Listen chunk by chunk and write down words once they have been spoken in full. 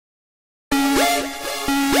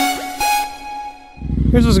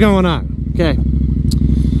here's what's going on. Okay.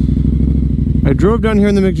 I drove down here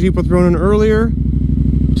in the McJeep with Ronin earlier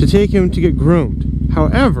to take him to get groomed.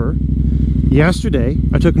 However, yesterday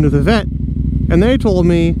I took him to the vet and they told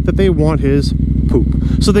me that they want his poop.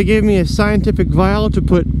 So they gave me a scientific vial to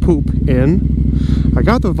put poop in. I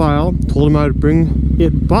got the vial, told him I would bring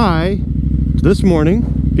it by this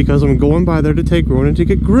morning because I'm going by there to take Ronin to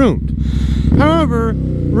get groomed. However,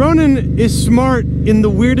 Ronin is smart in the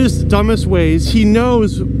weirdest, dumbest ways. He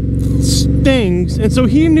knows things, and so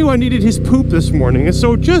he knew I needed his poop this morning. And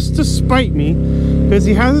so just to spite me, because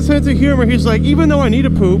he has a sense of humor, he's like, even though I need a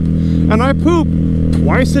poop, and I poop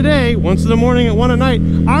twice a day, once in the morning and one at night,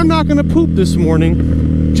 I'm not going to poop this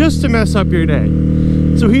morning just to mess up your day.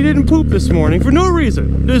 So he didn't poop this morning for no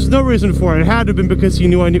reason. There's no reason for it. It had to have been because he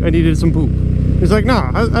knew I needed some poop. He's like,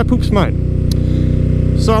 nah, I poop's mine.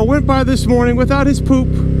 So I went by this morning without his poop,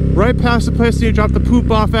 right past the place he dropped the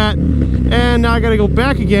poop off at, and now I gotta go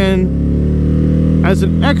back again as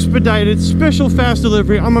an expedited special fast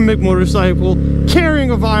delivery on my McMotorcycle,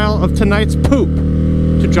 carrying a vial of tonight's poop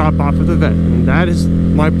to drop off at the vet. And that is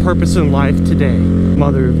my purpose in life today.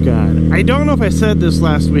 Mother of God. I don't know if I said this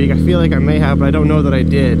last week. I feel like I may have, but I don't know that I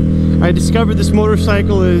did. I discovered this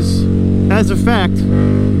motorcycle is, as a fact,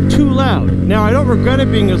 too loud. Now, I don't regret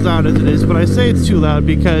it being as loud as it is, but I say it's too loud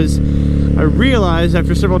because I realized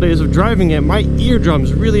after several days of driving it, my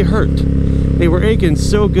eardrums really hurt. They were aching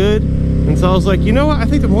so good, and so I was like, you know what? I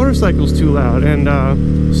think the motorcycle's too loud,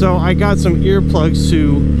 and so I got some earplugs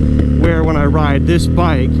to wear when I ride this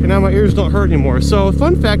bike, and now my ears don't hurt anymore. So,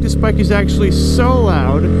 fun fact, this bike is actually so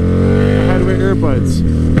loud, I had to wear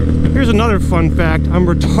earbuds. Here's another fun fact. I'm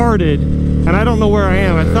retarded, and I don't know where I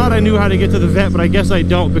am. I thought I knew how to get to the vet, but I guess I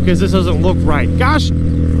don't because this doesn't look right. Gosh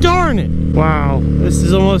darn it! Wow, this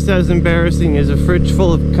is almost as embarrassing as a fridge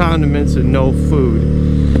full of condiments and no food.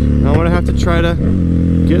 I'm gonna have to try to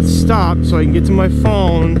get stopped so I can get to my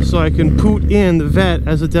phone so I can put in the vet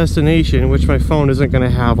as a destination, which my phone isn't gonna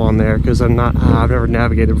have on there because I've never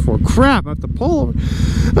navigated before. Crap, I have to pull over.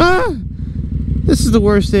 This is the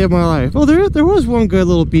worst day of my life. Oh, there was one good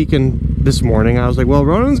little beacon this morning. I was like, well,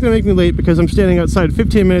 Ronin's gonna make me late because I'm standing outside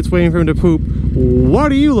 15 minutes waiting for him to poop.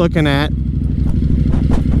 What are you looking at?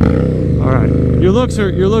 All right, your looks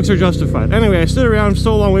are justified. Anyway, I stood around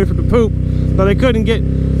so long waiting for the poop that I couldn't get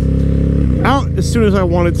out as soon as I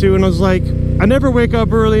wanted to, and I was like, I never wake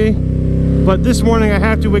up early, but this morning I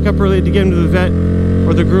have to wake up early to get him to the vet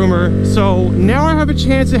or the groomer. So now I have a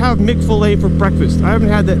chance to have Mc-Filet for breakfast. I haven't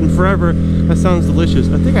had that in forever. That sounds delicious.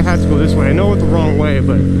 I think I have to go this way. I know it went the wrong way,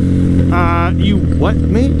 but you what,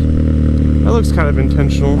 mate? That looks kind of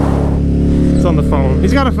intentional. It's on the phone.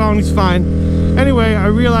 He's got a phone. He's fine. Anyway, I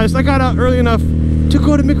realized I got out early enough to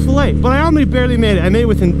go to Mc-Filet, but I only barely made it. I made it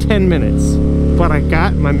within 10 minutes, but I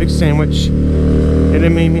got my mixed sandwich, and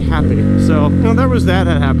it made me happy. So, you know, there was that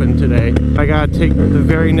happened today. I gotta take the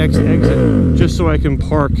very next exit just so I can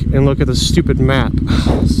park and look at the stupid map.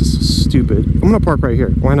 This is so stupid. I'm gonna park right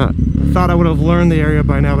here. Why not? I thought I would have learned the area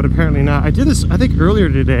by now, but apparently not. I did this, I think, earlier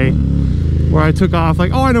today, where I took off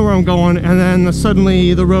like, oh, I know where I'm going, and then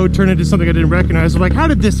suddenly the road turned into something I didn't recognize. I'm like, how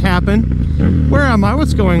did this happen? Where am I?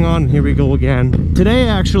 What's going on? Here we go again. Today,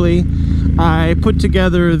 actually, I put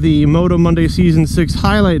together the Moto Monday Season 6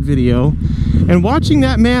 highlight video, and watching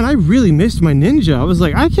that, man, I really missed my Ninja. I was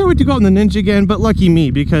like, I can't wait to go out in the Ninja again, but lucky me,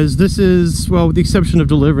 because this is, well, with the exception of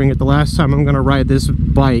delivering it, the last time I'm going to ride this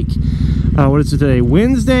bike. What is it today?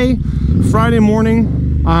 Wednesday? Friday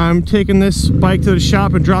morning, I'm taking this bike to the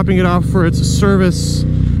shop and dropping it off for its service,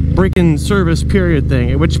 break-in service period thing,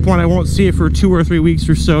 at which point I won't see it for 2 or 3 weeks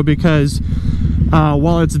or so, because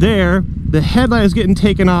while it's there, the headlight is getting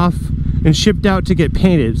taken off and shipped out to get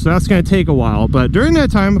painted, so that's going to take a while. But during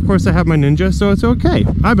that time, of course, I have my Ninja, so it's okay.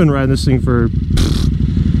 I've been riding this thing for,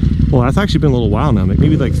 well, that's actually been a little while now,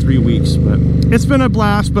 maybe like 3 weeks, but it's been a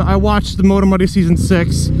blast. But I watched the Moto Monday Season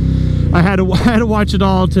 6. I had to watch it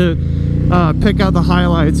all to pick out the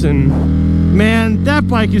highlights, and man, that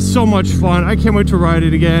bike is so much fun. I can't wait to ride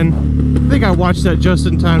it again. I think I watched that just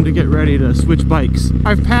in time to get ready to switch bikes.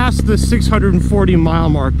 I've passed the 640 mile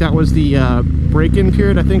mark. That was the break-in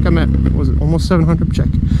period. I think I'm at, what was it, almost 700? Check.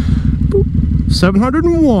 Boop.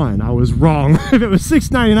 701. I was wrong. If it was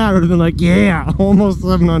 699, I would have been like, yeah, almost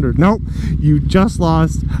 700. Nope, you just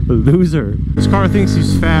lost, loser. This car thinks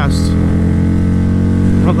he's fast.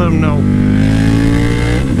 I'll let him know. Let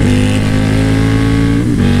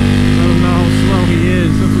him know how slow he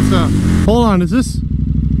is. That's what's up. Hold on, is this?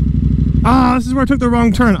 Ah, this is where I took the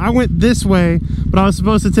wrong turn. I went this way, but I was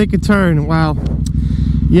supposed to take a turn. Wow.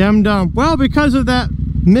 Yeah, I'm dumb. Well, because of that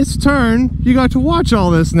missed turn, you got to watch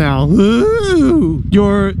all this now. Ooh.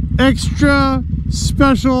 Your extra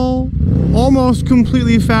special, almost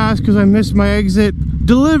completely fast because I missed my exit.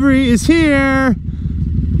 Delivery is here.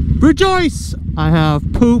 Rejoice! I have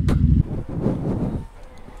poop.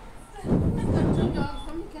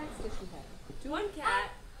 One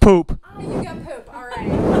cat. Poop. Oh, you got poop. All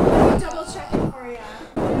right. Double checking for you.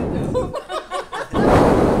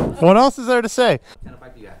 What else is there to say? What kind of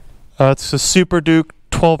bike do you got? It's a Super Duke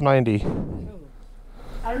 1290.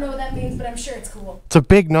 I don't know what that means, but I'm sure it's cool. It's a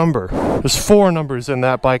big number. There's 4 numbers in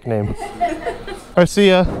that bike name. Alright, see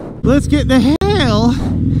ya. Let's get the hell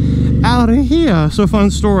out of here. So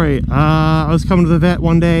fun story. I was coming to the vet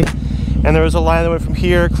one day, and there was a line that went from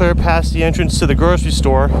here clear past the entrance to the grocery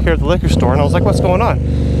store here at the liquor store, and I was like, what's going on?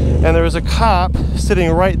 And there was a cop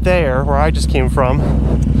sitting right there where I just came from,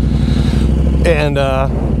 and I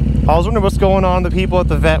was wondering what's going on. The people at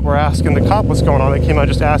the vet were asking the cop what's going on. They came out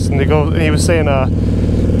just asking to go, and he was saying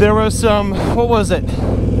there was some, what was it?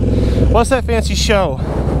 What's that fancy show?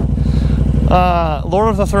 Lord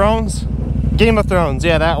of the Thrones? Game of Thrones,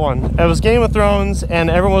 yeah, that one. It was Game of Thrones, and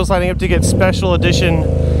everyone was lining up to get special edition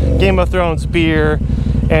Game of Thrones beer,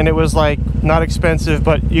 and it was like not expensive,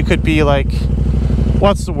 but you could be like,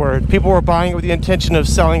 what's the word? People were buying it with the intention of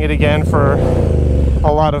selling it again for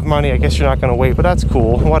a lot of money. I guess you're not going to wait, but that's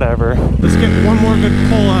cool. Whatever. Let's get one more good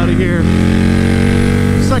pull out of here.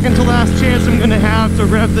 Second to last chance I'm going to have to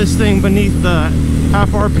rev this thing beneath the half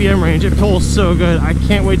RPM range. It pulls so good. I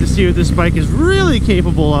can't wait to see what this bike is really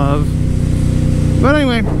capable of. But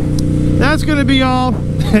anyway, that's going to be all.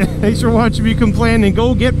 Thanks for watching me complain and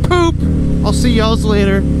go get poop. I'll see y'all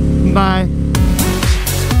later. Bye.